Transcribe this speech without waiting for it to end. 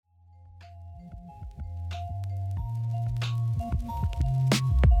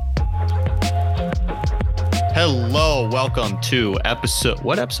Hello, welcome to episode.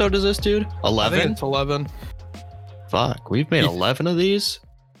 What episode is this, dude? 11? I think it's 11. Fuck, we've made 11 of these?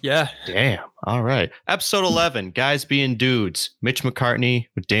 Yeah. Damn. All right. Episode 11, Guys Being Dudes. Mitch McCartney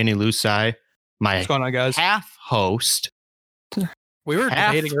with Danny Lusai. What's going on, guys? Half host. We were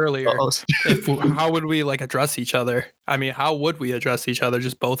debating earlier If, how would we address each other? I mean, how would we address each other?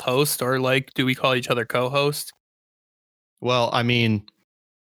 Just both host, or do we call each other co-host? Well, I mean,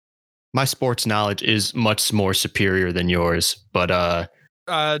 my sports knowledge is much more superior than yours, but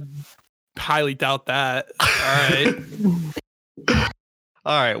highly doubt that. All right.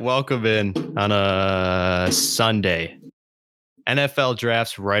 All right, welcome in on a Sunday. NFL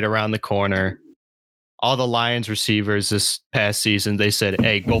draft's right around the corner. All the Lions receivers this past season, they said,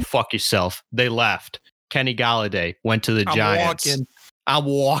 hey, go fuck yourself. They left. Kenny Golladay went to the Giants. I'm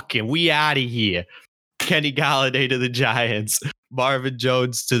walking. We out of here. Kenny Golladay to the Giants. Marvin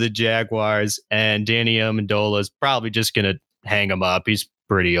Jones to the Jaguars. And Danny Amendola is probably just going to hang him up. He's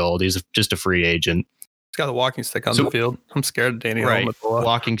pretty old. He's just a free agent. He's got a walking stick on the field. I'm scared of Danny Amendola.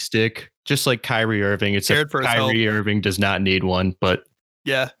 Walking stick, just like Kyrie Irving. Except Kyrie Irving does not need one, but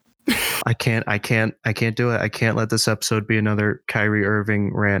yeah. I can't do it. I can't let this episode be another Kyrie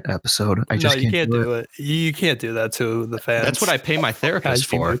Irving rant episode. You can't do it. You can't do that to the fans. That's what I pay my therapist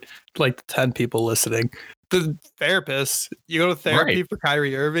for. 10 people listening. The therapist, you go to therapy for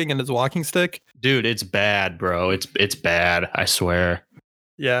Kyrie Irving and his walking stick? Dude, it's bad, bro. It's bad. I swear.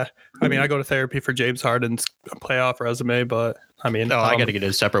 Yeah. I mean, I go to therapy for James Harden's playoff resume, but I mean, I got to get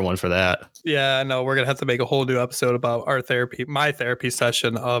a separate one for that. Yeah, I know. We're going to have to make a whole new episode about my therapy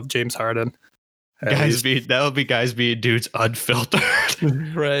session of James Harden. That'll be Guys Being Dudes unfiltered.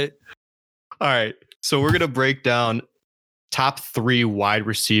 Right. All right. So we're going to break down top 3 wide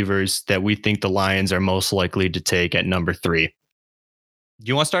receivers that we think the Lions are most likely to take at number 3. Do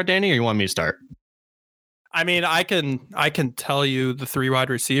you want to start, Danny, or you want me to start? I mean, I can tell you the 3 wide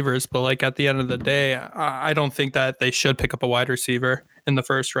receivers, but at the end of the day, I don't think that they should pick up a wide receiver in the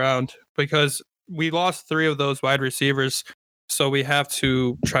first round because we lost 3 of those wide receivers. So we have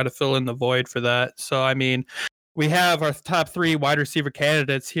to try to fill in the void for that. So, I mean, we have our top 3 wide receiver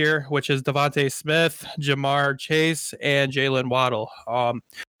candidates here, which is Devontae Smith, Jamar Chase, and Jalen Waddle.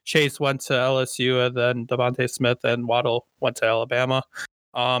 Chase went to LSU, and then Devontae Smith and Waddle went to Alabama.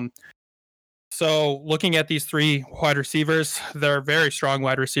 So looking at these 3 wide receivers, they're very strong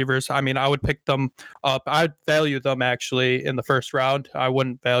wide receivers. I mean, I would pick them up. I'd value them actually in the first round. I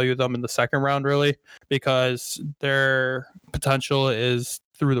wouldn't value them in the second round really because their potential is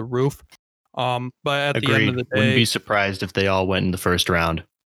through the roof. But at the end of the day, wouldn't be surprised if they all went in the first round.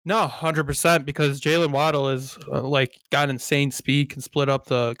 No, 100% because Jalen Waddle is got insane speed, can split up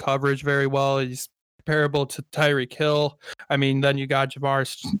the coverage very well. He's comparable to Tyreek Hill. I mean, then you got Jamar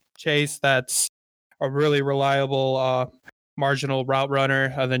Chase, that's a really reliable marginal route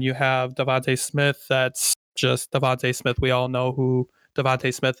runner. And then you have Devontae Smith, that's just Devontae Smith. We all know who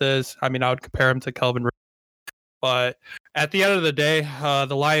Devontae Smith is. I mean, I would compare him to Kelvin. But at the end of the day,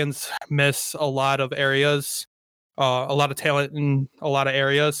 the Lions miss a lot of areas, a lot of talent in a lot of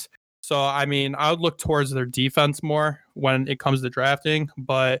areas. So, I mean, I would look towards their defense more when it comes to drafting.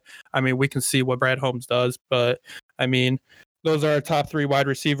 But, I mean, we can see what Brad Holmes does. But, I mean, those are our top 3 wide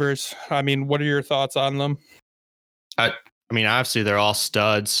receivers. I mean, what are your thoughts on them? I mean, obviously, they're all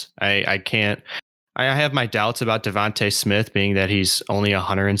studs. I have my doubts about Devontae Smith being that he's only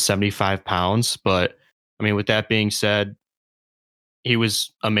 175 pounds. But, I mean, with that being said, he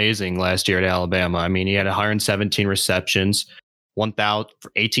was amazing last year at Alabama. I mean, he had 117 receptions.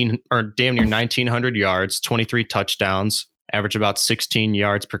 1,018 or damn near 1,900 yards, 23 touchdowns, average about 16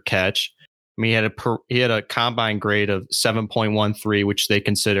 yards per catch. I mean, he had a combine grade of 7.13, which they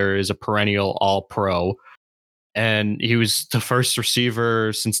consider is a perennial All-Pro. And he was the first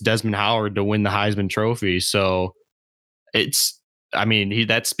receiver since Desmond Howard to win the Heisman Trophy. So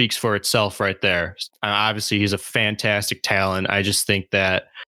that speaks for itself right there. Obviously, he's a fantastic talent. I just think that,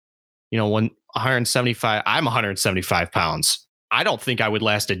 when 175, I'm 175 pounds. I don't think I would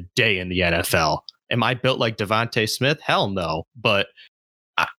last a day in the NFL. Am I built like Devontae Smith? Hell no. But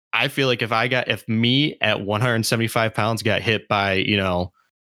I feel like if me at 175 pounds got hit by,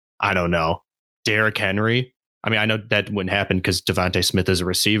 I don't know, Derrick Henry. I mean, I know that wouldn't happen because Devontae Smith is a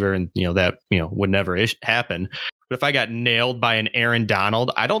receiver and, that, would never happen. But if I got nailed by an Aaron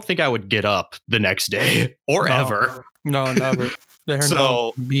Donald, I don't think I would get up the next day or ever. No, never.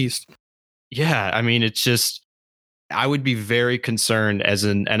 So beast. Yeah. I mean, it's just, I would be very concerned as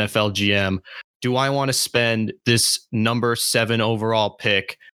an NFL GM. Do I want to spend this number 7 overall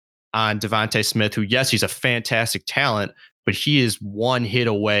pick on Devontae Smith, who, yes, he's a fantastic talent, but he is one hit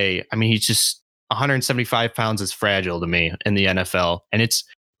away. I mean, he's just 175 pounds is fragile to me in the NFL. And it's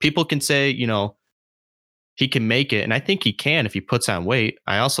people can say, he can make it. And I think he can if he puts on weight.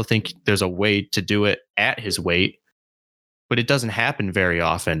 I also think there's a way to do it at his weight, but it doesn't happen very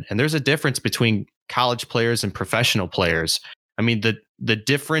often. And there's a difference between college players and professional players. I mean, the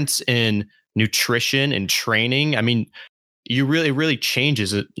difference in nutrition and training, I mean, you really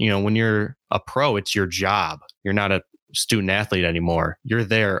changes it. When you're a pro, it's your job. You're not a student athlete anymore. You're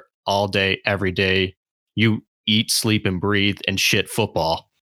there all day, every day. You eat, sleep, and breathe and shit football.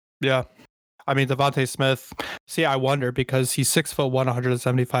 Yeah. I mean, DeVonta Smith, see, I wonder because he's 6'1",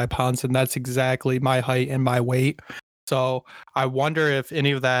 175 pounds, and that's exactly my height and my weight. So I wonder if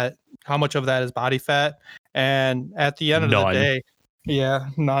any of that, how much of that is body fat. And at the end of the day, yeah,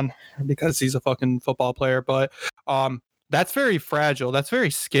 none, because he's a fucking football player. But that's very fragile. That's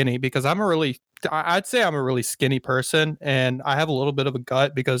very skinny because I'd say I'm a really skinny person, and I have a little bit of a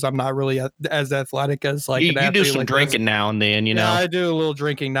gut because I'm not really as athletic as like an athlete. You do some like drinking now and then, Yeah, I do a little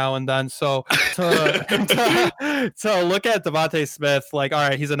drinking now and then. So to look at DeVonta Smith, like, all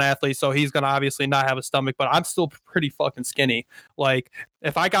right, he's an athlete, so he's gonna obviously not have a stomach, but I'm still pretty fucking skinny. Like,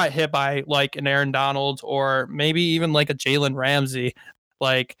 if I got hit by like an Aaron Donald or maybe even like a Jalen Ramsey,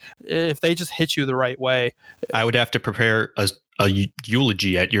 like if they just hit you the right way, I would have to prepare a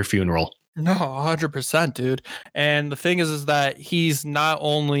eulogy at your funeral. No, 100%, dude. And the thing is that he's not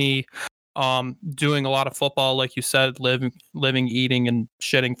only doing a lot of football, like you said, living, eating, and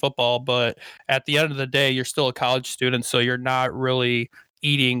shitting football, but at the end of the day, you're still a college student, so you're not really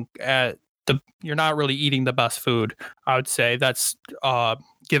eating the best food. I would say that's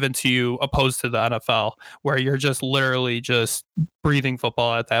given to you, opposed to the NFL, where you're just literally just breathing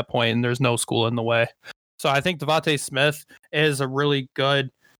football at that point, and there's no school in the way. So I think DeVonta Smith is a really good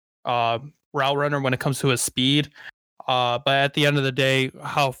route runner when it comes to his speed. But at the end of the day,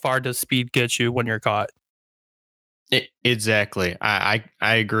 how far does speed get you when you're caught? Exactly. I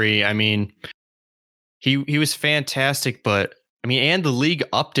agree. I mean, he was fantastic, but I mean, and the league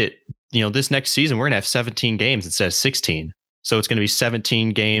upped it. This next season we're gonna have 17 games instead of 16, so it's gonna be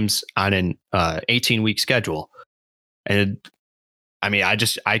 17 games on an 18-week schedule. And I mean,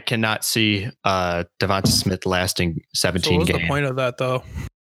 I cannot see DeVonta Smith lasting 17 games. So what's the point of that, though?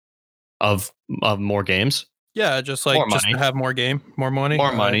 Of more games? Yeah, just to have more money.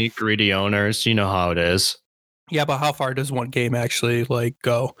 More money, greedy owners. You know how it is. Yeah, but how far does one game actually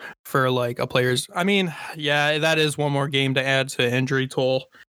go for like a player's? I mean, yeah, that is one more game to add to injury toll.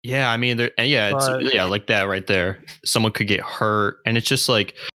 Yeah, I mean, like that right there. Someone could get hurt, and it's just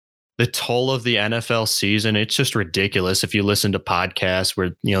like the toll of the NFL season. It's just ridiculous. If you listen to podcasts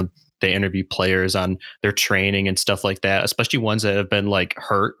where they interview players on their training and stuff like that, especially ones that have been like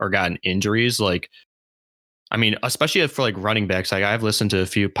hurt or gotten injuries. Like, I mean, especially for like running backs. Like, I've listened to a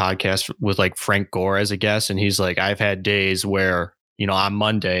few podcasts with like Frank Gore as a guest, and he's like, I've had days where, on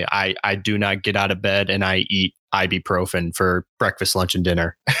Monday, I do not get out of bed and I eat ibuprofen for breakfast, lunch, and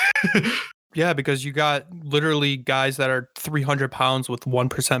dinner. Yeah, because you got literally guys that are 300 pounds with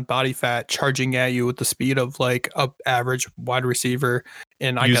 1% body fat charging at you with the speed of like a average wide receiver,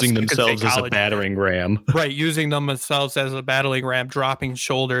 and using themselves as a battering ram. Right, using themselves as a battering ram, dropping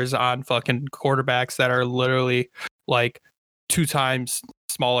shoulders on fucking quarterbacks that are literally like 2 times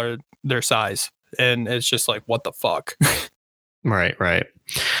smaller their size, and it's just like, what the fuck? Right.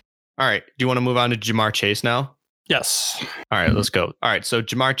 All right. Do you want to move on to Jamar Chase now? Yes. All right, let's go. All right, so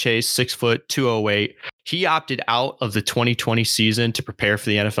Jamar Chase, 6 foot, 208. He opted out of the 2020 season to prepare for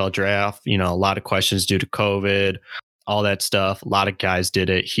the NFL draft. A lot of questions due to COVID, all that stuff. A lot of guys did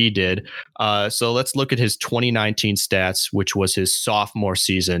it. He did. So let's look at his 2019 stats, which was his sophomore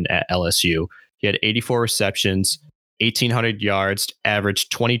season at LSU. He had 84 receptions, 1,800 yards,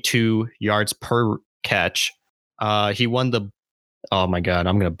 averaged 22 yards per catch. He won the, oh my God,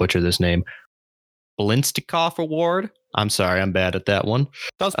 I'm going to butcher this name, Blinstikoff Award. I'm sorry, I'm bad at that one.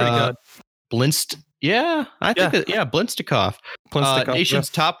 That was pretty good. Blinstikoff. Nation's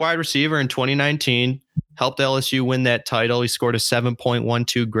top wide receiver in 2019. Helped LSU win that title. He scored a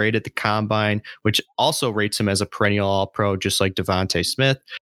 7.12 grade at the combine, which also rates him as a perennial All-Pro, just like DeVonta Smith.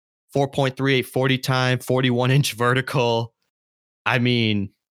 4.38 40 time, 41-inch vertical. I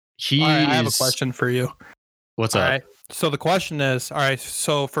mean, I have a question for you. What's up? Right. So the question is, all right,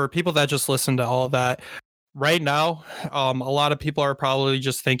 so for people that just listen to all of that, right now, a lot of people are probably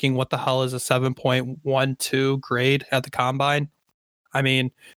just thinking, what the hell is a 7.12 grade at the combine? I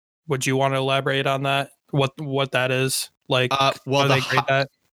mean, would you want to elaborate on that? What that is? Like, well, they grade that?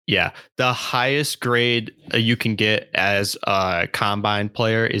 Yeah, the highest grade you can get as a combine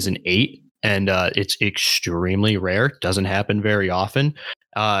player is an 8, and it's extremely rare. Doesn't happen very often.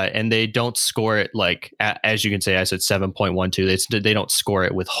 And they don't score it like, as you can say, I said 7.12. They don't score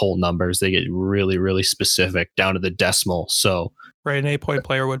it with whole numbers. They get really, really specific down to the decimal. So, right, an 8-point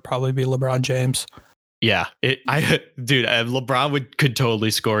player would probably be LeBron James. yeah, LeBron could totally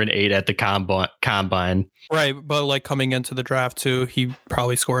score an 8 at the combine. Right, but like coming into the draft too, he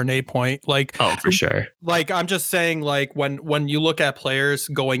probably scored an 8-point. Like, oh, for sure. Like I'm just saying, like when you look at players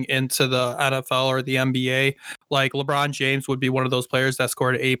going into the NFL or the NBA, like LeBron James would be one of those players that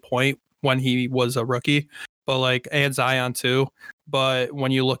scored an 8-point when he was a rookie, but like and Zion too. But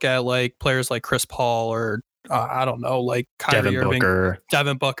when you look at like players like Chris Paul or I don't know, like Kyrie Irving,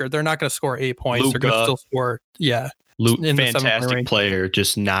 Devin Booker, they're not going to score 8 points. Luka, they're going to still score, yeah. Fantastic player,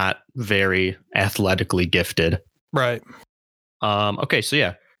 just not very athletically gifted. Right. Okay, so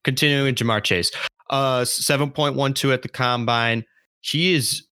yeah, continuing with Jamar Chase. 7.12 at the combine.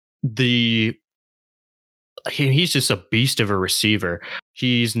 He's just a beast of a receiver.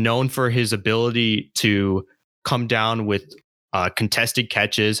 He's known for his ability to come down with contested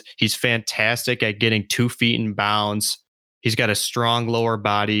catches. He's fantastic at getting 2 feet in bounds. He's got a strong lower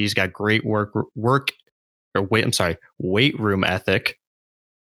body. He's got great weight room ethic.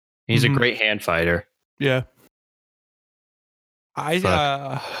 He's a great hand fighter. Yeah.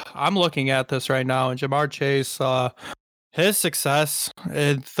 I'm looking at this right now, and Jamar Chase, his success,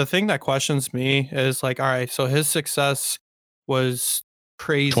 the thing that questions me is like, all right, so his success was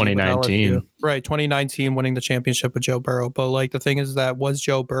crazy. 2019. Right, 2019 winning the championship with Joe Burrow. But like the thing is that was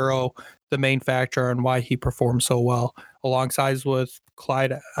Joe Burrow the main factor on why he performed so well, alongside with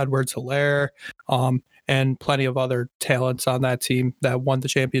Clyde Edwards-Helaire, and plenty of other talents on that team that won the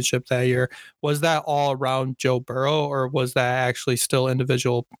championship that year. Was that all around Joe Burrow, or was that actually still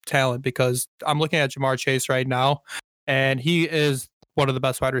individual talent? Because I'm looking at Jamar Chase right now, and he is one of the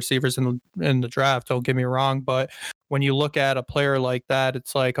best wide receivers in the draft. Don't get me wrong, but when you look at a player like that,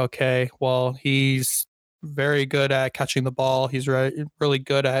 it's like, okay, well, he's very good at catching the ball. He's really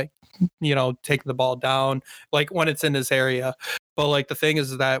good at, taking the ball down, like when it's in his area. But like the thing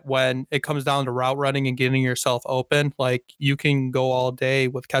is that when it comes down to route running and getting yourself open, like you can go all day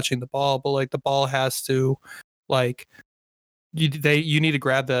with catching the ball, but like the ball has to, like, you need to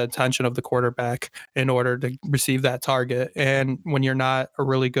grab the attention of the quarterback in order to receive that target. And when you're not a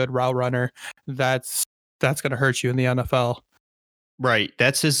really good route runner, that's going to hurt you in the NFL. Right.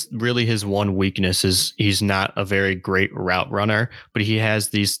 That's his one weakness is he's not a very great route runner, but he has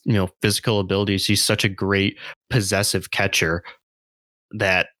these, physical abilities. He's such a great possessive catcher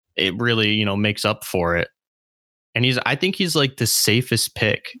that it really, makes up for it. And I think he's like the safest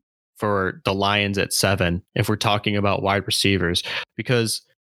pick for the Lions at 7 if we're talking about wide receivers, because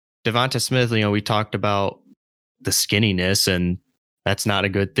Devonta Smith, we talked about the skinniness, and that's not a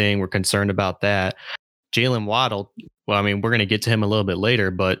good thing. We're concerned about that. Jalen Waddle, well, I mean, we're going to get to him a little bit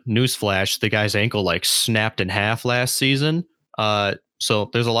later, but newsflash, the guy's ankle snapped in half last season. So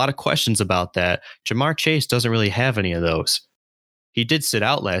there's a lot of questions about that. Jamar Chase doesn't really have any of those. He did sit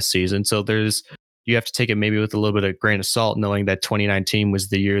out last season, so you have to take it maybe with a little bit of grain of salt, knowing that 2019 was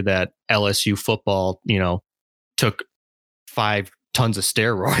the year that LSU football, took 5 tons of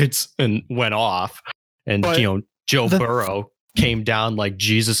steroids and went off. And, Joe Burrow came down like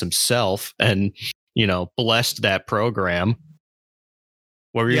Jesus himself and, blessed that program.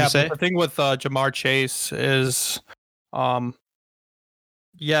 What were you going to say? The thing with Jamar Chase is, Joe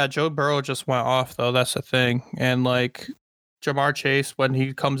Burrow just went off, though. That's the thing. And like Jamar Chase, when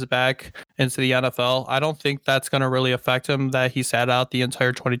he comes back into the NFL, I don't think that's going to really affect him that he sat out the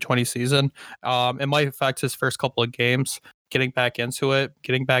entire 2020 season. It might affect his first couple of games, getting back into it,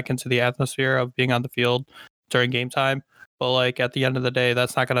 getting back into the atmosphere of being on the field during game time. But like at the end of the day,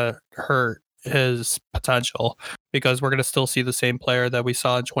 that's not going to hurt his potential, because we're going to still see the same player that we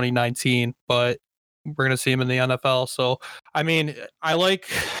saw in 2019, but we're going to see him in the NFL. So, I mean, I like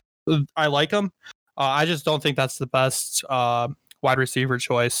him. I just don't think that's the best wide receiver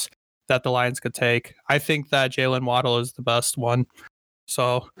choice that the Lions could take. I think that Jalen Waddle is the best one.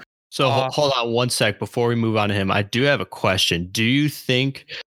 So hold on one sec before we move on to him. I do have a question. Do you think,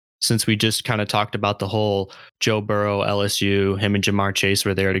 since we just kind of talked about the whole Joe Burrow, LSU, him and Jamar Chase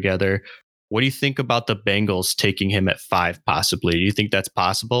were there together, what do you think about the Bengals taking him at 5 possibly? Do you think that's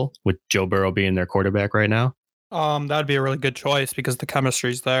possible with Joe Burrow being their quarterback right now? That'd be a really good choice because the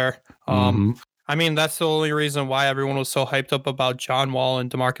chemistry's there. I mean, that's the only reason why everyone was so hyped up about John Wall and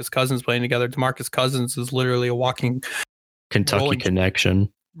DeMarcus Cousins playing together. DeMarcus Cousins is literally a walking Kentucky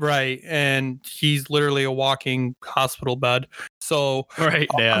connection. Right. And he's literally a walking hospital bed. So, right.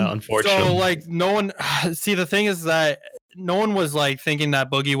 Yeah, unfortunately. So, like, no one, see, the thing is that no one was like thinking that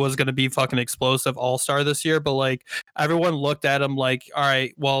Boogie was going to be fucking explosive all-star this year, but like everyone looked at him like, all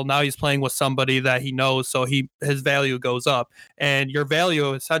right, well now he's playing with somebody that he knows, so his value goes up, and your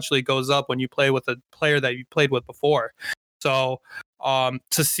value essentially goes up when you play with a player that you played with before. So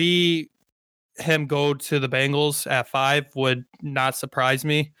to see him go to the Bengals at 5 would not surprise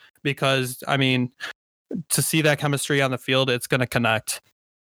me, because I mean, to see that chemistry on the field, it's going to connect.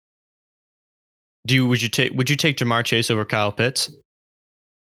 Would you take Jamar Chase over Kyle Pitts?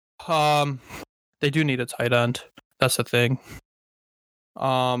 They do need a tight end. That's the thing.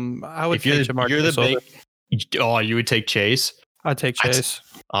 I would take Jamar Chase over. Oh, you would take Chase? I'd take Chase.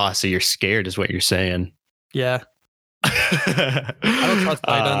 So you're scared is what you're saying. Yeah. I don't trust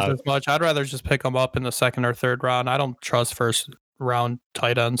tight ends as much. I'd rather just pick them up in the second or third round. I don't trust first round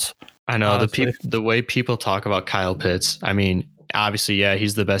tight ends. I know the way people talk about Kyle Pitts. I mean, obviously, yeah,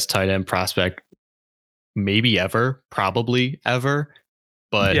 he's the best tight end prospect maybe ever, probably ever.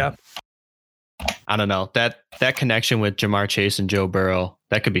 But yeah, I don't know, that connection with Jamar Chase and Joe Burrow,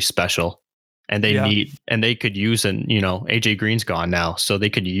 that could be special. And they could use, and AJ Green's gone now, so they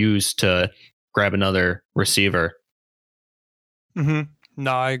could use to grab another receiver. Mm-hmm.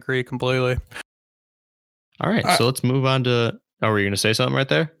 No, I agree completely. All right, so let's move on to. Oh, were you going to say something right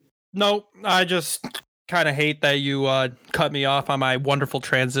there? No, I just kind of hate that you cut me off on my wonderful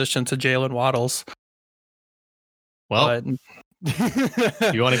transition to Jalen Waddles. Well,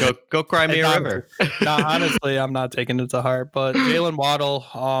 you want to go cry me a river? No, honestly, I'm not taking it to heart. But Jalen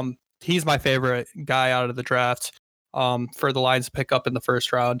Waddle, he's my favorite guy out of the draft. For the Lions to pick up in the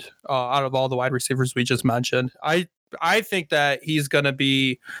first round, out of all the wide receivers we just mentioned, I think that he's going to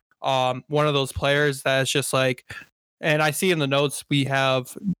be one of those players that's just like, and I see in the notes we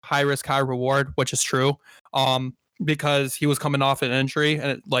have high risk, high reward, which is true. Because he was coming off an injury,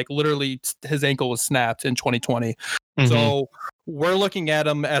 and literally his ankle was snapped in 2020. Mm-hmm. So we're looking at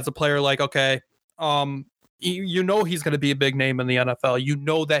him as a player like, okay, he's going to be a big name in the NFL. You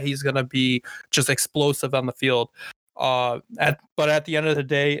know that he's going to be just explosive on the field. But at the end of the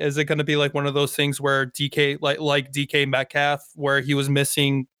day, is it going to be like one of those things where DK, like DK Metcalf, where he was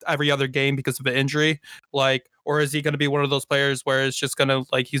missing every other game because of an injury? Or is he going to be one of those players where it's just going to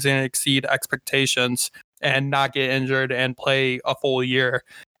he's going to exceed expectations and not get injured and play a full year?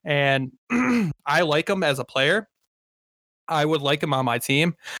 And I like him as a player. I would like him on my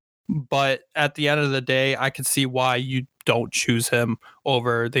team. But at the end of the day, I can see why you don't choose him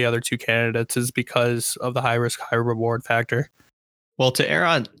over the other two candidates, is because of the high risk, high reward factor. Well, to err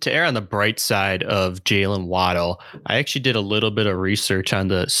on the bright side of Jalen Waddle, I actually did a little bit of research on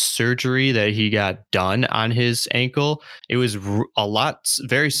the surgery that he got done on his ankle. It was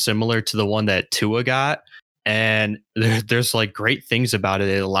very similar to the one that Tua got. And there's great things about it.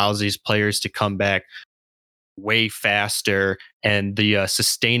 It allows these players to come back way faster, and the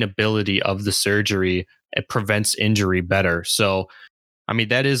sustainability of the surgery, it prevents injury better. So, I mean,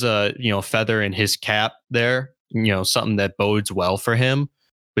 that is a feather in his cap there. Something that bodes well for him.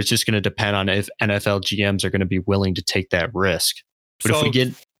 But it's just going to depend on if NFL GMs are going to be willing to take that risk. But if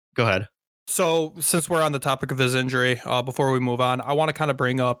we go ahead. So since we're on the topic of his injury, before we move on, I want to kind of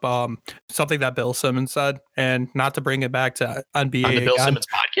bring up something that Bill Simmons said, and not to bring it back to NBA on the Bill Simmons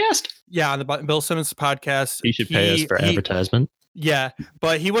podcast. Yeah, on the Bill Simmons podcast. He should pay us for advertisement. Yeah,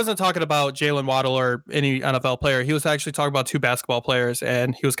 but he wasn't talking about Jalen Waddle or any NFL player. He was actually talking about two basketball players,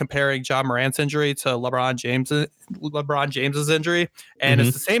 and he was comparing John Morant's injury to LeBron James's injury, and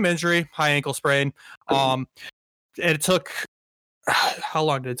it's the same injury, high ankle sprain. And it took, how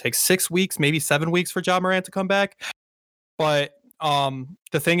long did it take? 6 weeks, maybe 7 weeks for John Morant to come back. But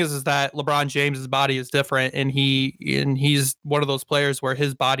the thing is that LeBron James's body is different, and he's one of those players where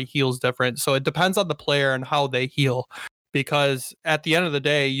his body heals different. So it depends on the player and how they heal. Because at the end of the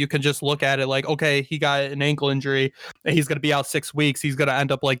day, you can just look at it like, okay, he got an ankle injury, and he's going to be out 6 weeks. He's going to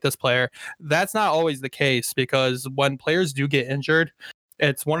end up like this player. That's not always the case, because when players do get injured,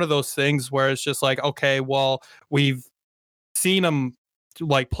 it's one of those things where it's just like, okay, well, we've seen him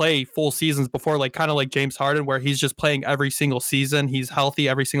play full seasons before, kind of like James Harden, where he's just playing every single season. He's healthy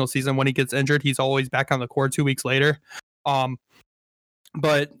every single season. When he gets injured, he's always back on the court 2 weeks later.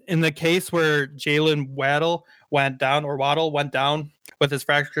 But in the case where Jalen Waddle went down with his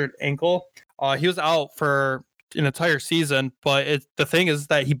fractured ankle, he was out for an entire season. But the thing is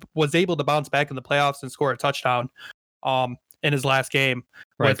that he was able to bounce back in the playoffs and score a touchdown in his last game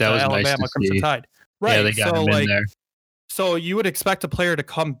with that was Alabama nice Crimson Tide. Right, yeah, they got him in there. So you would expect a player to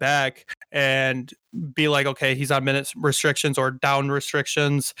come back and be like, okay, he's on minute restrictions or down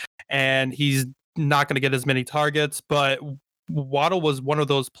restrictions, and he's not going to get as many targets. But Waddle was one of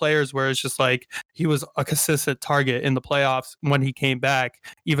those players where it's just like he was a consistent target in the playoffs when he came back,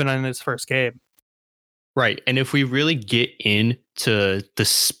 even in his first game. Right. And if we really get into the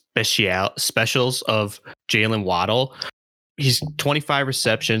specials of Jalen Waddle, he's 25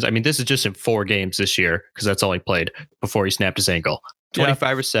 receptions. I mean, this is just in 4 games this year because that's all he played before he snapped his ankle.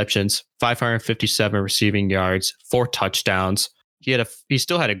 25 receptions, 557 receiving yards, 4 touchdowns. He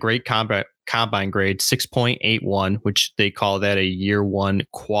still had a great combine grade, 6.81, which they call that a year 1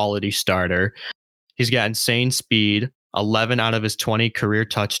 quality starter. He's got insane speed. 11 out of his 20 career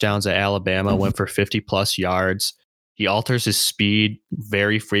touchdowns at Alabama went for 50 plus yards. He alters his speed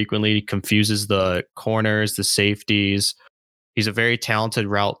very frequently. He confuses the corners, the safeties. He's a very talented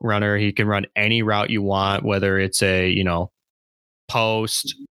route runner. He can run any route you want, whether it's a,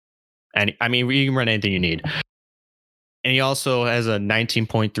 post. And I mean, you can run anything you need. And he also has a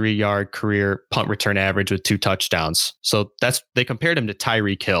 19.3 yard career punt return average with 2 touchdowns. So they compared him to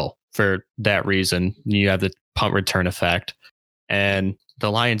Tyreek Hill for that reason. You have the punt return effect. And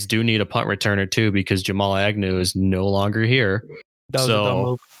the Lions do need a punt returner too, because Jamal Agnew is no longer here. That was a dumb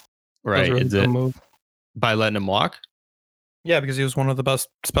move. Right. Really dumb move. By letting him walk? Yeah, because he was one of the best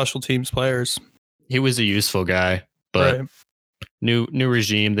special teams players. He was a useful guy, but new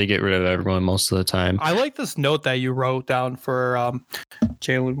regime, they get rid of everyone most of the time. I like this note that you wrote down for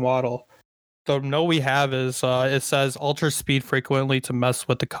Jalen Waddle. The note we have is it says ultra speed frequently to mess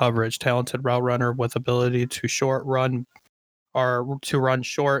with the coverage, talented route runner with ability to run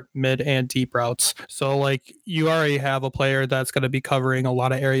short, mid, and deep routes. So like you already have a player that's going to be covering a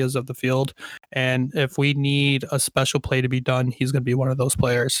lot of areas of the field, and if we need a special play to be done, he's going to be one of those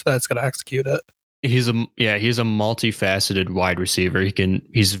players that's going to execute it. He's a multifaceted wide receiver.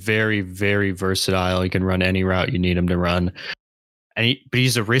 He's very, very versatile. He can run any route you need him to run. But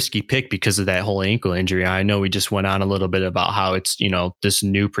he's a risky pick because of that whole ankle injury. I know we just went on a little bit about how it's, this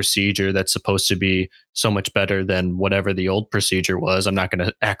new procedure that's supposed to be so much better than whatever the old procedure was. I'm not going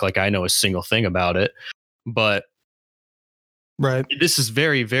to act like I know a single thing about it, but this is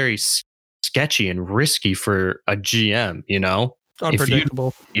very, very sketchy and risky for a GM,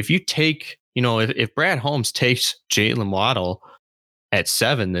 Unpredictable. If you take, if Brad Holmes takes Jalen Waddle at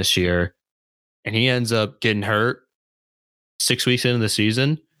 7 this year and he ends up getting hurt 6 weeks into the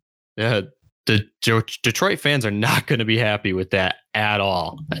season, the Detroit fans are not going to be happy with that at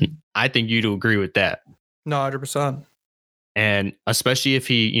all. And I think you'd agree with that. No, 100%. And especially if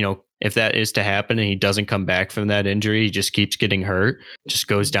he, if that is to happen and he doesn't come back from that injury, he just keeps getting hurt, just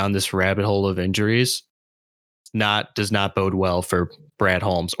goes down this rabbit hole of injuries, does not bode well for Brad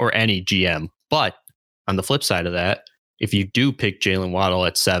Holmes or any GM. But on the flip side of that, if you do pick Jalen Waddle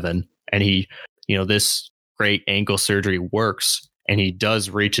at 7 and he, this great ankle surgery works and he does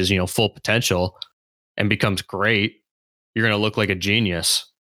reach his full potential and becomes great, you're going to look like a genius.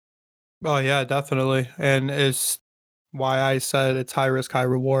 Oh yeah, definitely. And it's why I said it's high risk, high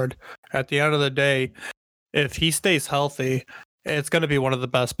reward. At the end of the day, if he stays healthy, it's going to be one of the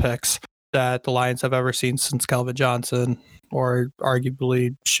best picks that the Lions have ever seen since Calvin Johnson, or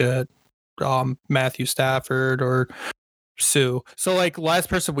arguably Matthew Stafford or Sue. So like last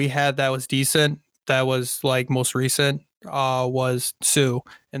person we had that was decent, that was like most recent, was Sue,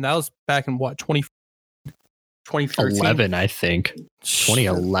 and that was back in what, 2011, I think.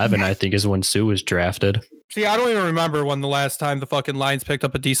 2011, I think, is when Sue was drafted. See, I don't even remember when the last time the fucking Lions picked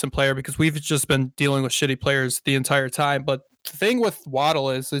up a decent player, because we've just been dealing with shitty players the entire time. But the thing with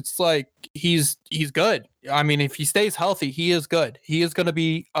Waddle is it's like he's good. I mean, if he stays healthy, he is good. He is going to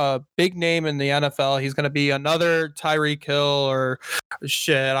be a big name in the NFL. He's going to be another Tyreek Hill or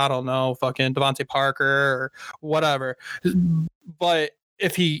I don't know, fucking Devontae Parker or whatever. But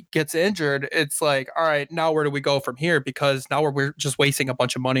if he gets injured, it's like, all right, now where do we go from here? Because now we're just wasting a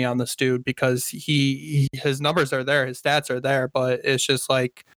bunch of money on this dude, because his numbers are there, his stats are there, but it's just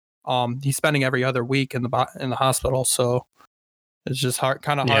like he's spending every other week in the hospital. So it's just hard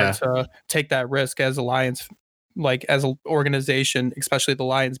to take that risk as a Lions, like as an organization, especially the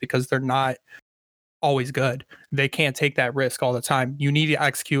Lions, because they're not always good. They can't take that risk all the time. You need to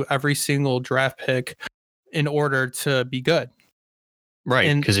execute every single draft pick in order to be good.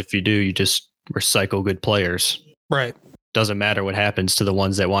 Right, because if you do, you just recycle good players. Right. Doesn't matter what happens to the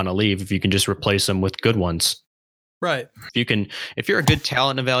ones that want to leave if you can just replace them with good ones. Right. If you're a good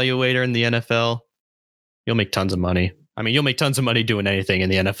talent evaluator in the NFL, you'll make tons of money. I mean, you'll make tons of money doing anything in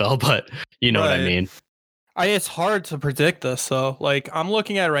the NFL, but you know what I mean. It's hard to predict this, though. Like, I'm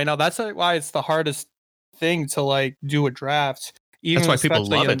looking at it right now. That's why it's the hardest thing to like do a draft. That's why people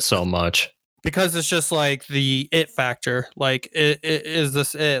love it so much. Because it's just like the it factor. Like, is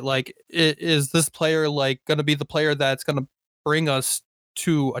this it? Like, is this player like going to be the player that's going to bring us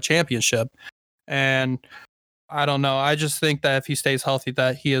to a championship. And I don't know. I just think that if he stays healthy,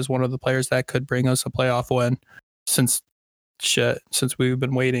 that he is one of the players that could bring us a playoff win since we've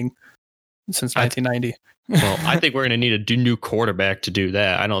been waiting since 1990. Well, I think we're going to need a new quarterback to do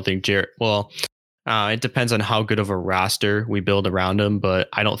that. I don't think it depends on how good of a roster we build around him, but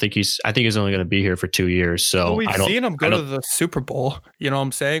I think he's only going to be here for 2 years. So we've seen him go to the Super Bowl. You know what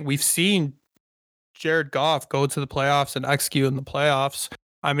I'm saying? We've seen Jared Goff go to the playoffs and execute in the playoffs.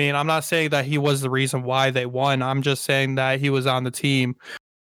 I mean, I'm not saying that he was the reason why they won. I'm just saying that he was on the team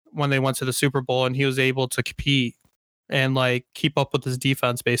when they went to the Super Bowl and he was able to compete and like keep up with his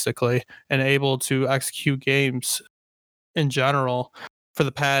defense basically and able to execute games in general for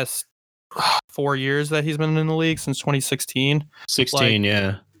the past 4 years that he's been in the league since 2016. 16,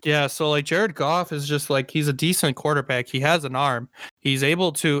 yeah. Yeah, so like Jared Goff is just like he's a decent quarterback. He has an arm. He's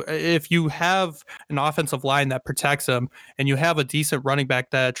able to, if you have an offensive line that protects him and you have a decent running back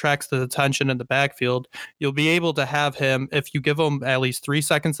that attracts the attention in the backfield, you'll be able to have him if you give him at least 3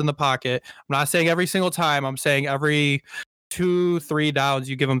 seconds in the pocket. I'm not saying every single time. I'm saying every 2-3 downs,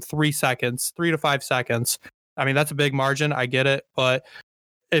 you give him 3 seconds, 3 to 5 seconds. I mean, that's a big margin. I get it. But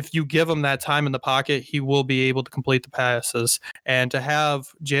if you give him that time in the pocket, he will be able to complete the passes. And to have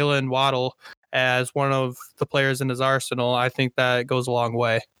Jalen Waddle as one of the players in his arsenal, I think that goes a long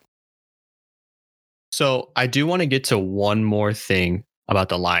way. So I do want to get to one more thing about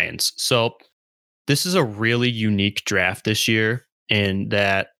the Lions. So this is a really unique draft this year in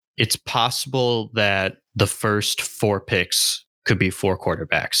that it's possible that the first 4 picks could be 4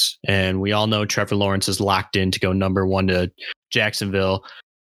 quarterbacks. And we all know Trevor Lawrence is locked in to go number 1 to Jacksonville.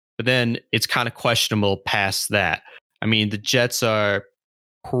 But then it's kind of questionable past that. I mean, the Jets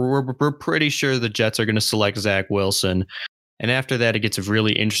we're pretty sure the Jets are going to select Zach Wilson. And after that, it gets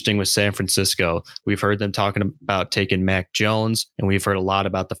really interesting with San Francisco. We've heard them talking about taking Mac Jones, and we've heard a lot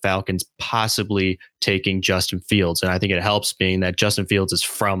about the Falcons possibly taking Justin Fields. And I think it helps being that Justin Fields is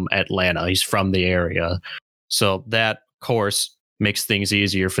from Atlanta. He's from the area. So that, of course, makes things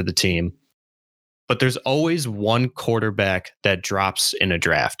easier for the team. But there's always one quarterback that drops in a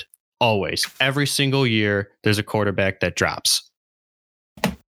draft. Always. Every single year, there's a quarterback that drops.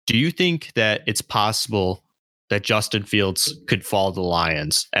 Do you think that it's possible that Justin Fields could fall to the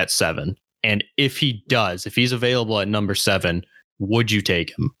Lions at 7? And if he does, if he's available at number 7, would you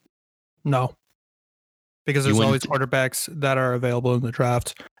take him? No. Because there's always quarterbacks that are available in the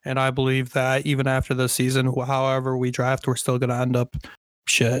draft. And I believe that even after the season, however we draft, we're still going to end up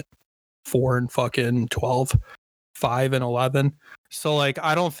 4 and fucking 12, 5 and 11. So like,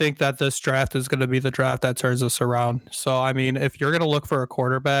 I don't think that this draft is going to be the draft that turns us around. So, I mean, if you're going to look for a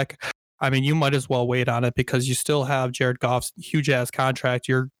quarterback, I mean, you might as well wait on it because you still have Jared Goff's huge ass contract.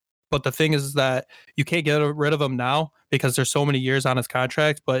 But the thing is that you can't get rid of him now because there's so many years on his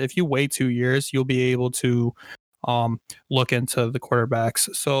contract. But if you wait 2 years, you'll be able to look into the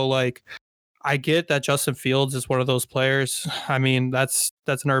quarterbacks. So like, I get that Justin Fields is one of those players. I mean, that's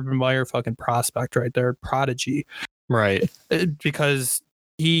an Urban Meyer fucking prospect right there, prodigy. Right. Because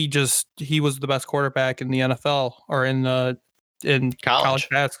he was the best quarterback in the NFL or in college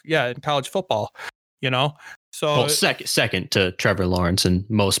in college football, you know. So well, second to Trevor Lawrence in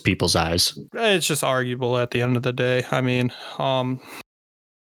most people's eyes. It's just arguable at the end of the day. I mean,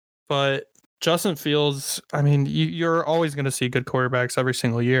 but Justin Fields, I mean, you're always going to see good quarterbacks every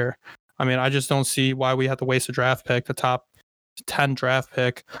single year. I mean, I just don't see why we have to waste a draft pick, the top 10 draft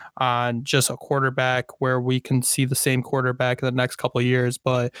pick, on just a quarterback where we can see the same quarterback in the next couple of years.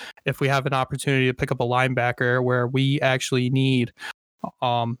 But if we have an opportunity to pick up a linebacker where we actually need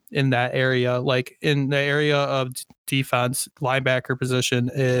in that area, like in the area of defense, linebacker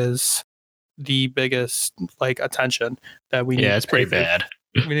position is the biggest like attention that we need. Yeah, it's pretty bad.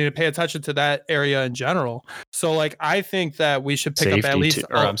 We need to pay attention to that area in general. So like, I think that we should pick safety up at least,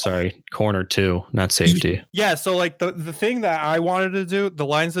 corner 2, not safety. Yeah. So like the thing that I wanted to do, the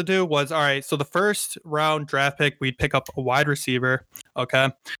Lions to do was, all right, so the first round draft pick, we'd pick up a wide receiver.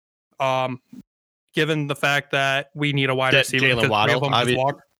 Okay. Given the fact that we need a wide receiver. Jalen Waddle.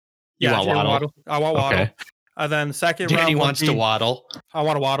 Yeah, Jalen Waddle. I want Waddle. Okay. And then the second round. Danny wants to waddle. I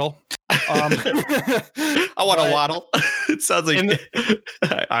want to waddle. I want to waddle. It sounds like all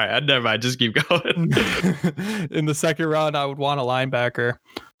right, never mind. Just keep going. In the second round, I would want a linebacker,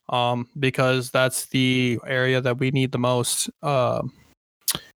 because that's the area that we need the most. Would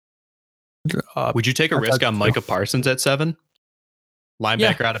you take a risk on Micah Parsons at 7?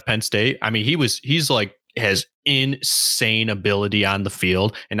 Linebacker out of Penn State. I mean, he's like has insane ability on the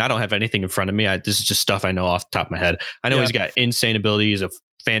field, and I don't have anything in front of me. This is just stuff I know off the top of my head. I know he's got insane ability. He's a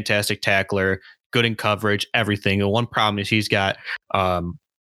fantastic tackler, good in coverage, everything. The one problem is he's got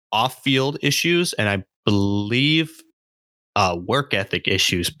off-field issues, and I believe work ethic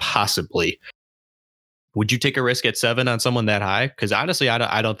issues, possibly. Would you take a risk at 7 on someone that high? Because honestly,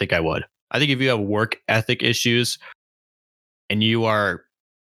 I don't think I would. I think if you have work ethic issues and you are,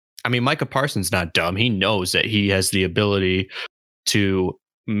 I mean, Micah Parsons not dumb. He knows that he has the ability to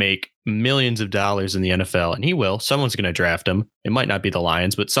make millions of dollars in the NFL, and he will. Someone's going to draft him. It might not be the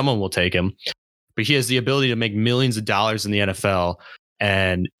Lions, but someone will take him. But he has the ability to make millions of dollars in the NFL,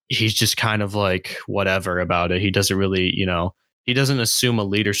 and he's just kind of like whatever about it. He doesn't really, he doesn't assume a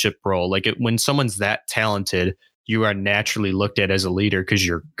leadership role. Like when someone's that talented, you are naturally looked at as a leader because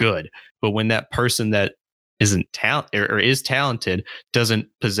you're good. But when that person that isn't or is talented doesn't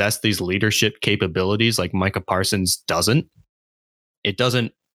possess these leadership capabilities like Micah Parsons doesn't, it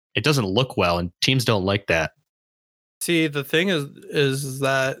doesn't look well, and teams don't like that. See, the thing is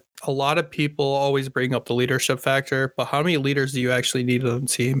that a lot of people always bring up the leadership factor, but how many leaders do you actually need on the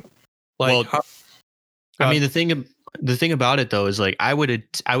team? Like, well, I mean, the thing about it though is like I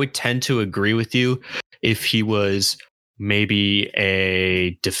would tend to agree with you if he was maybe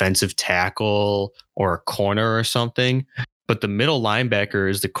a defensive tackle or a corner or something. But the middle linebacker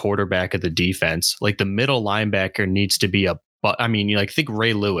is the quarterback of the defense. Like the middle linebacker needs to be think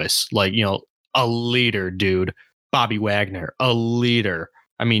Ray Lewis, a leader, dude. Bobby Wagner, a leader.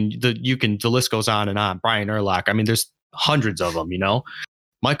 I mean, the list goes on and on. Brian Urlacher. I mean, there's hundreds of them,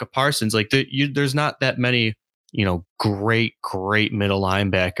 Micah Parsons, there's not that many, great middle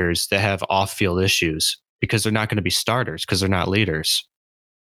linebackers that have off-field issues because they're not going to be starters because they're not leaders.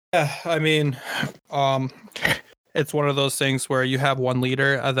 Yeah, I mean, it's one of those things where you have one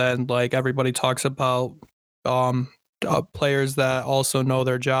leader and then like everybody talks about players that also know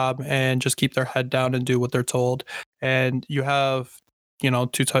their job and just keep their head down and do what they're told. And you have,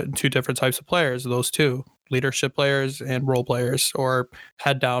 two different types of players, those two, leadership players and role players, or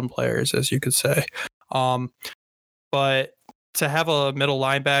head down players, as you could say. But to have a middle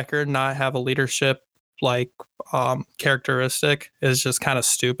linebacker not have a leadership characteristic is just kind of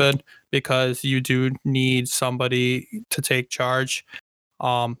stupid, because you do need somebody to take charge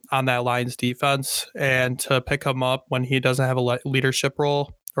on that Lions defense, and to pick him up when he doesn't have a leadership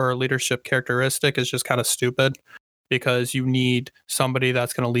role or a leadership characteristic is just kind of stupid, because you need somebody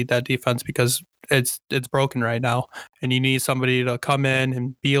that's going to lead that defense because it's broken right now, and you need somebody to come in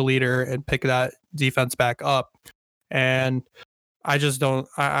and be a leader and pick that defense back up. And I just don't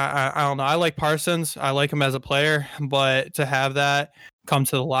I don't know. I like Parsons. I like him as a player, but to have that come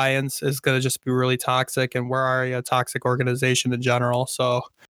to the Lions is going to just be really toxic, and we're already a toxic organization in general. So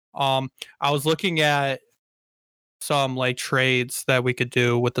I was looking at some trades that we could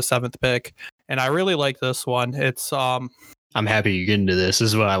do with the 7th pick, and I really like this one. It's I'm happy you get into this. This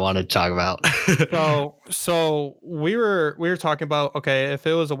is what I wanted to talk about. So we were talking about, okay, if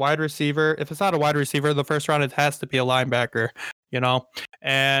it was a wide receiver, if it's not a wide receiver in the first round, it has to be a linebacker,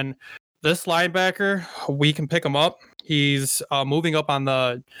 and this linebacker, we can pick him up. He's moving up on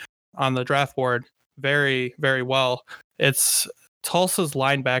the draft board very, very well. It's Tulsa's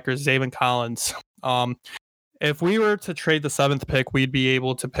linebacker, Zaven Collins. If we were to trade the 7th pick, we'd be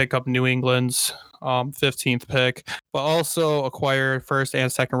able to pick up New England's 15th pick, but also acquire 1st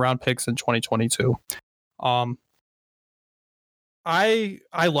and 2nd round picks in 2022. I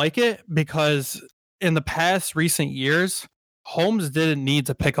like it because in the past recent years, Holmes didn't need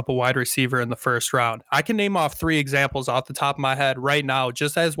to pick up a wide receiver in the 1st round. I can name off 3 examples off the top of my head right now,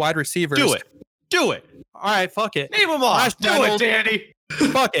 just as wide receivers. Do it. All right, fuck it. Name them all. Do it, Danny.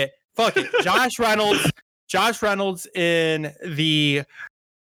 Fuck it. Josh Reynolds in the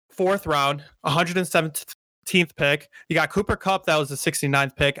 4th round, 117th pick. You got Cooper Kupp, that was the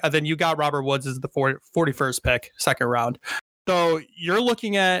 69th pick. And then you got Robert Woods as the 41st pick, 2nd round. So you're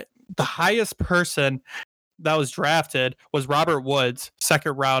looking at the highest person that was drafted was Robert Woods,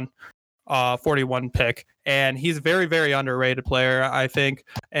 2nd round, 41 pick. And he's a very, very underrated player, I think.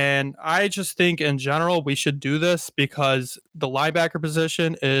 And I just think in general, we should do this because the linebacker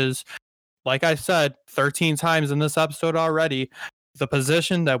position is, like I said 13 times in this episode already, the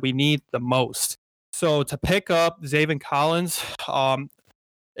position that we need the most. So to pick up Zaven Collins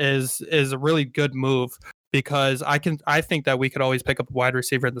is a really good move, because I think that we could always pick up a wide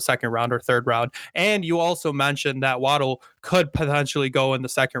receiver in the 2nd round or 3rd round. And you also mentioned that Waddle could potentially go in the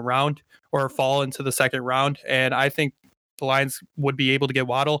 2nd round or fall into the 2nd round. And I think the Lions would be able to get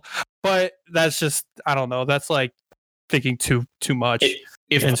Waddle, but that's just, I don't know. That's thinking too much.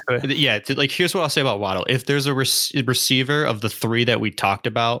 Here's what I'll say about Waddle. If there's a receiver of the 3 that we talked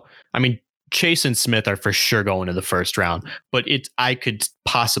about, I mean, Chase and Smith are for sure going to the first round, but I could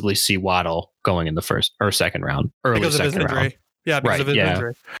possibly see Waddle going in the first or second round, because of his injury. Round. Yeah, because of his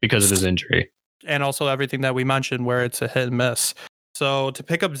injury. Because of his injury. And also everything that we mentioned where it's a hit and miss. So to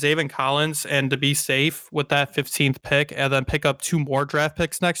pick up Zaven Collins and to be safe with that 15th pick and then pick up 2 more draft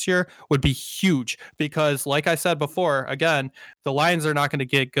picks next year would be huge because like I said before, again, the Lions are not going to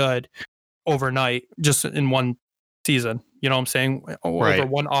get good overnight just in one season. You know what I'm saying? Over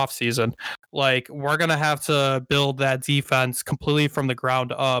one off season. Like we're going to have to build that defense completely from the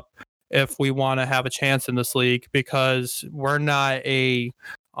ground up if we want to have a chance in this league because we're not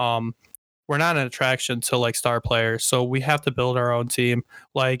an attraction to like star players. So we have to build our own team.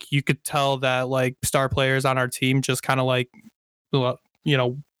 Like you could tell that like star players on our team just kind of like, you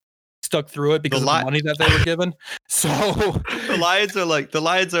know, stuck through it because of the money that they were given. So the Lions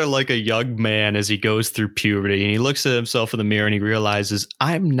are like a young man as he goes through puberty and he looks at himself in the mirror and he realizes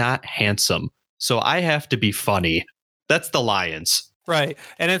I'm not handsome. So I have to be funny. That's the Lions. Right.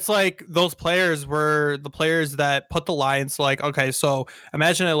 And it's like those players were the players that put the Lions like, okay, so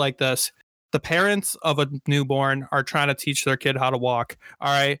imagine it like this. The parents of a newborn are trying to teach their kid how to walk. All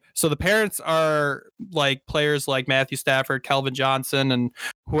right. So the parents are like players like Matthew Stafford, Calvin Johnson, and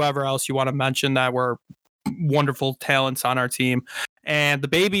whoever else you want to mention that were wonderful talents on our team. And the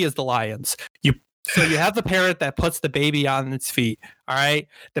baby is the Lions. So you have the parent that puts the baby on its feet. All right.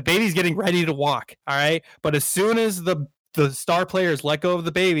 The baby's getting ready to walk. All right. But as soon as the star players let go of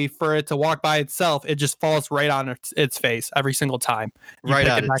the baby for it to walk by itself, it just falls right on its face every single time. Right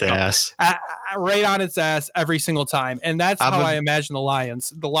on its ass. Right on its ass every single time. And that's how I imagine the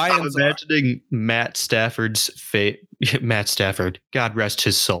Lions. The Lions I'm imagining Matt Stafford's fate. Matt Stafford, God rest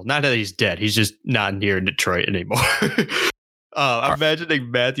his soul. Not that he's dead. He's just not here in Detroit anymore. I'm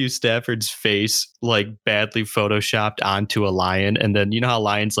imagining Matthew Stafford's face like badly photoshopped onto a lion. And then you know how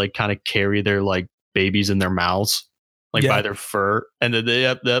lions like kind of carry their like babies in their mouths? Like by their fur, and then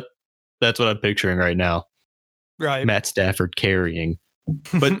that's what I'm picturing right now. Right, Matt Stafford carrying,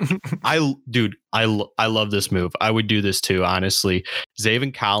 but I love this move. I would do this too, honestly.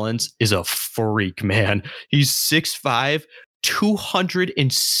 Zaven Collins is a freak, man. He's 6'5",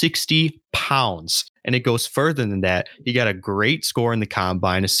 260 pounds, and it goes further than that. He got a great score in the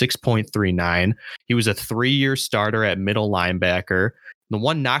combine, a 6.39. He was a 3-year starter at middle linebacker. The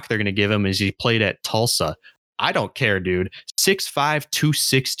one knock they're going to give him is he played at Tulsa. I don't care, dude. 6'5",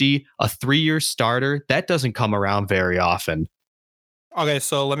 260, a 3-year starter. That doesn't come around very often. Okay,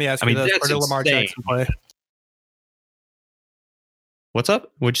 so let me ask you this. Where did Lamar Jackson play? What's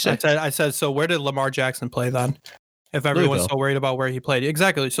up? What'd you say? I said, so where did Lamar Jackson play then? If everyone's so worried about where he played.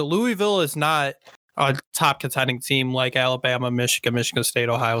 Exactly. So Louisville is not a top contending team like Alabama, Michigan, Michigan State,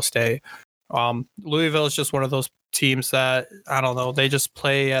 Ohio State. Louisville is just one of those teams that, I don't know, they just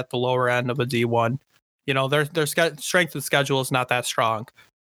play at the lower end of a D1. You know, their strength of schedule is not that strong.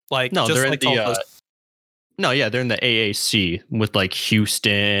 Like, no, just they're like in the they're in the AAC with like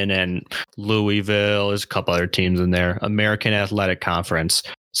Houston and Louisville. There's a couple other teams in there. American Athletic Conference.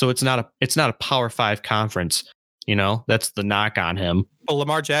 So it's not a Power 5 conference. You know, that's the knock on him. Well,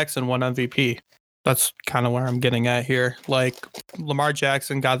 Lamar Jackson won MVP. That's kind of where I'm getting at here. Like Lamar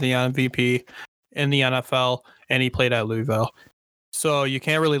Jackson got the MVP in the NFL, and he played at Louisville. So you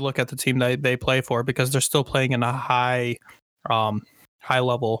can't really look at the team that they play for because they're still playing in a high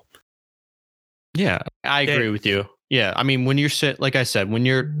level. Yeah, I agree with you. Yeah, I mean, when you're like I said, when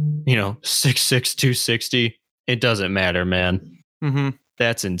you're 6'6", 260, it doesn't matter, man. Mm-hmm.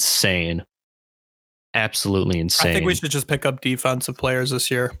 That's insane. Absolutely insane. I think we should just pick up defensive players this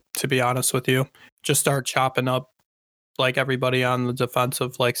year, to be honest with you. Just start chopping up like everybody on the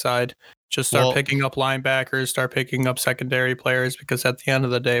defensive side. Just start picking up linebackers, start picking up secondary players, because at the end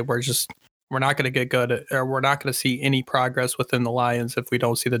of the day, we're not going to get good at, or we're not going to see any progress within the Lions if we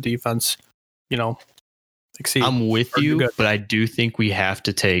don't see the defense, succeed. I'm with you, but I do think we have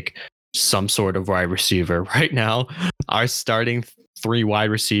to take some sort of wide receiver right now. Our starting 3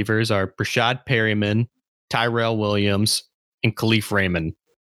 wide receivers are Brashad Perryman, Tyrell Williams, and Khalif Raymond.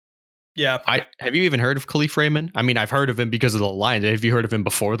 Yeah. Have you even heard of Khalif Raymond? I mean, I've heard of him because of the Lions. Have you heard of him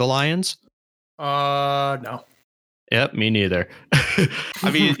before the Lions? No. Yep, me neither.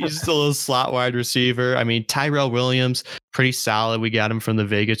 I mean, he's just a little slot wide receiver. I mean, Tyrell Williams, pretty solid. We got him from the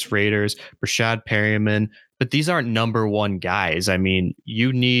Vegas Raiders. Brashad Perryman, but these aren't number 1 guys. I mean,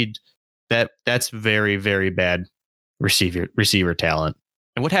 you need that. That's very, very bad receiver talent.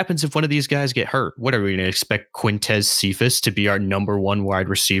 And what happens if one of these guys get hurt? What are we going to expect Quintez Cephas to be our number 1 wide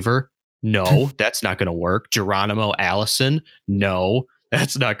receiver? No, that's not going to work. Geronimo Allison? No,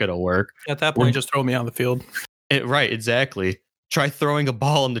 that's not going to work. At that point, just throw me on the field. Right, exactly. try throwing a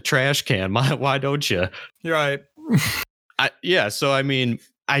ball in the trash can. Why don't you? You're right. So I mean,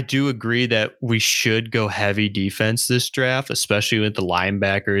 I do agree that we should go heavy defense this draft, especially with the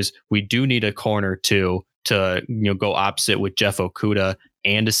linebackers. We do need a corner too to go opposite with Jeff Okudah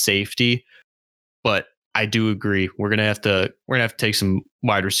and a safety. But I do agree we're gonna have to take some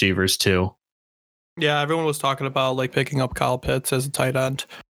wide receivers too. Yeah, everyone was talking about like picking up Kyle Pitts as a tight end.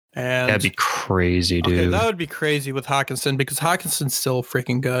 And that'd be crazy, dude. Okay, that would be crazy with Hawkinson because Hawkinson's still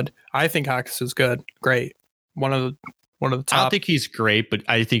freaking good. I think Hawkinson's good. Great. One of the top. I don't think he's great, but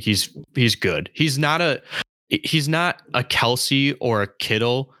I think he's good. He's not a Kelsey or a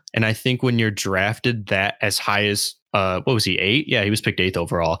Kittle. And I think when you're drafted that as high as what was he, 8? Yeah, he was picked 8th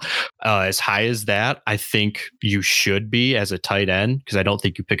overall. As high as that, I think you should be as a tight end, because I don't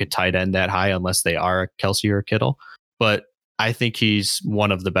think you pick a tight end that high unless they are a Kelsey or a Kittle. But I think he's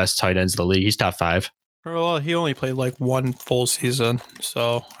one of the best tight ends of the league. He's top 5. Well, he only played like one full season.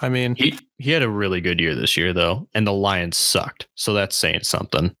 So, I mean, he had a really good year this year, though. And the Lions sucked. So that's saying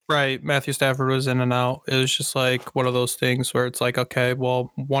something. Right. Matthew Stafford was in and out. It was just like one of those things where it's like, okay,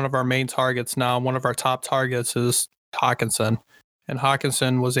 well, one of our main targets now, one of our top targets is Hawkinson. And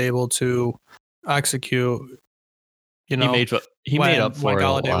Hawkinson was able to execute, he made up for when it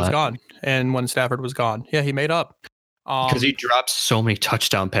Galladay was gone and when Stafford was gone. Yeah, he made up. Because he dropped so many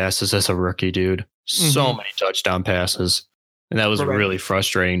touchdown passes as a rookie, dude. So many touchdown passes. And that was really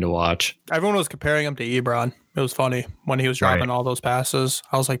frustrating to watch. Everyone was comparing him to Ebron. It was funny when he was dropping all those passes.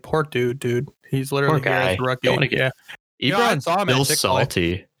 I was like, poor dude. He's literally here as a rookie. Ebron's still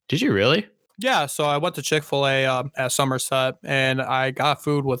salty. Did you really? Yeah, so I went to Chick-fil-A at Somerset, and I got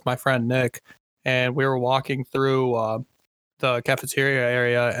food with my friend Nick, and we were walking through the cafeteria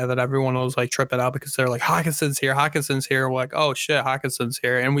area, and then everyone was like tripping out because they're like, Hawkinson's here. We're like, oh shit, Hawkinson's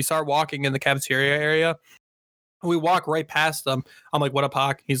here. And we start walking in the cafeteria area. We walk right past them. I'm like, what up,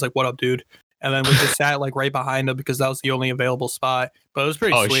 Hawk? He's like, what up, dude? And then we just sat like right behind him because that was the only available spot. But it was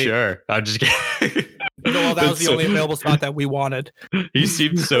pretty sweet. Oh, sure. I'm just kidding. No, that was the only available spot that we wanted. He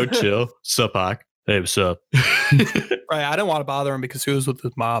seemed so chill. Sup, Hawk? Hey, what's up? Right. I didn't want to bother him because he was with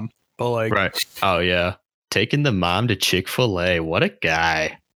his mom. But like, right. Oh, yeah. Taking the mom to Chick-fil-A. What a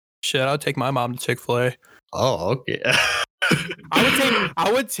guy. Shit, I'd take my mom to Chick-fil-A. Oh, okay.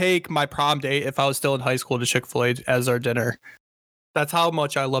 I would take my prom date if I was still in high school to Chick-fil-A as our dinner. That's how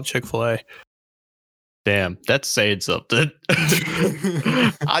much I love Chick-fil-A. Damn, that's saying something.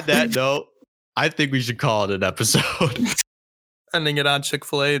 On that note, I think we should call it an episode. Ending it on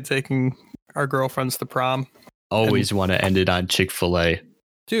Chick-fil-A and taking our girlfriends to prom. Always want to end it on Chick-fil-A.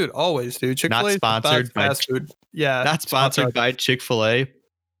 Dude, always, dude. Chick-fil-A not sponsored by fast food. Yeah, not sponsored by Chick-fil-A,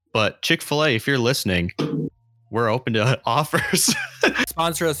 but Chick-fil-A, if you're listening, we're open to offers.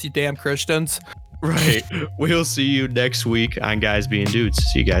 Sponsor us, you damn Christians. Right. We'll see you next week on Guys Being Dudes.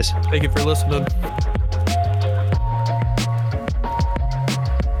 See you guys. Thank you for listening.